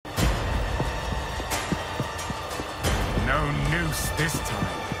noose this time.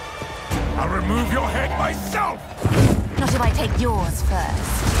 I'll remove your head myself! Not if I take yours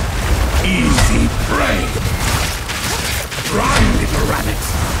first. Easy prey! Run, little rabbit!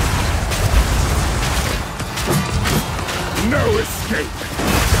 No escape!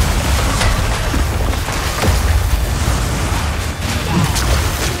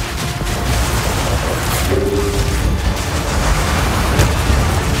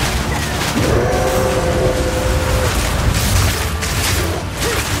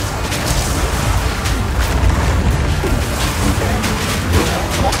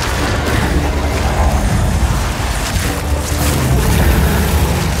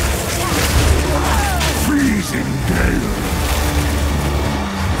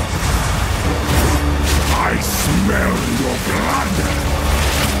 I smell your blood,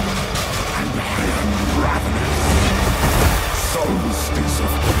 and I am ravenous. Solstice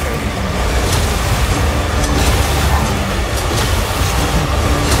of pain.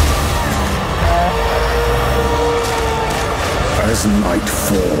 As night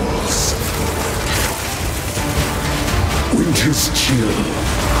falls, winter's chill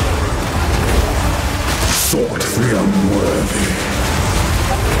sought the unworthy.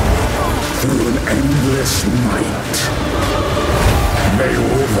 Through an endless night, may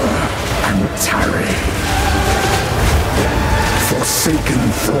over and tarry. Forsaken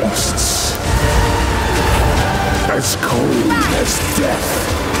frosts, as cold as death,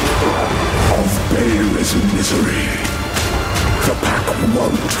 of baleless misery, the pack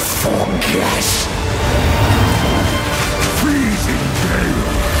won't forget. Freezing gale.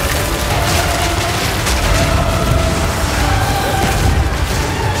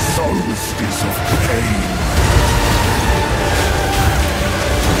 Solstice of pain.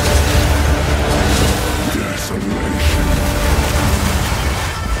 Desolation.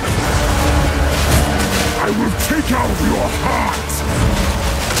 I will take out your heart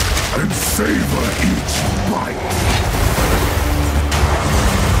and savor each bite.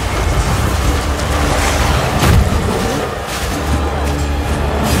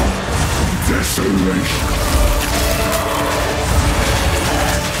 Desolation.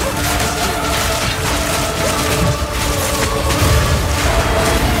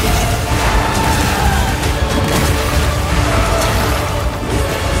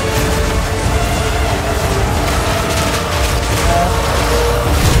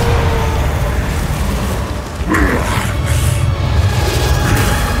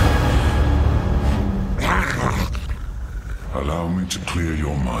 Allow me to clear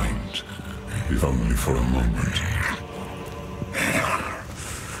your mind, if only for a moment.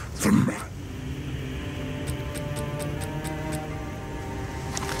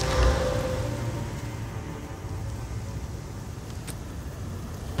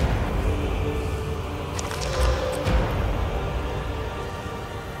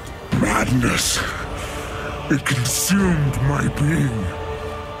 Madness. It consumed my being.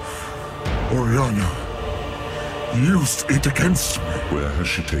 Oriana used it against me. Where has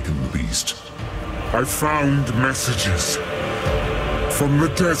she taken the beast? I found messages from the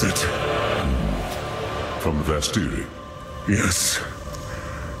desert. From the Vastiri? Yes.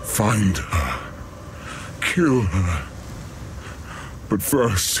 Find her. Kill her. But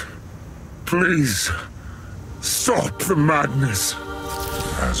first, please, stop the madness.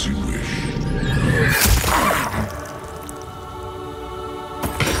 As you wish.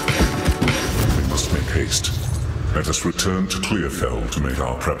 We must make haste. Let us return to Clearfell to make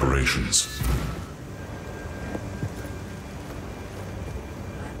our preparations.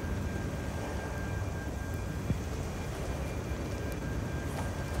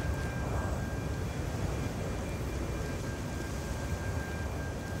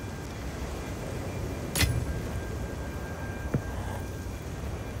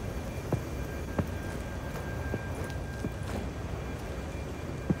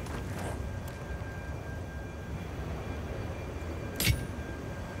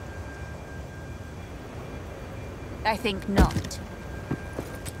 I think not.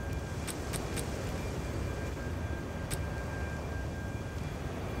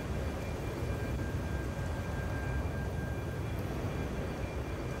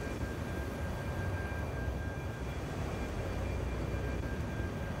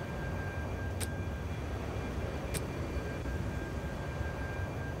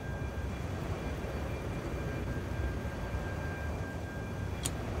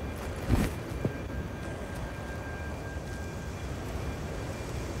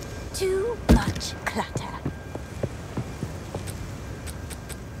 Too much clutter.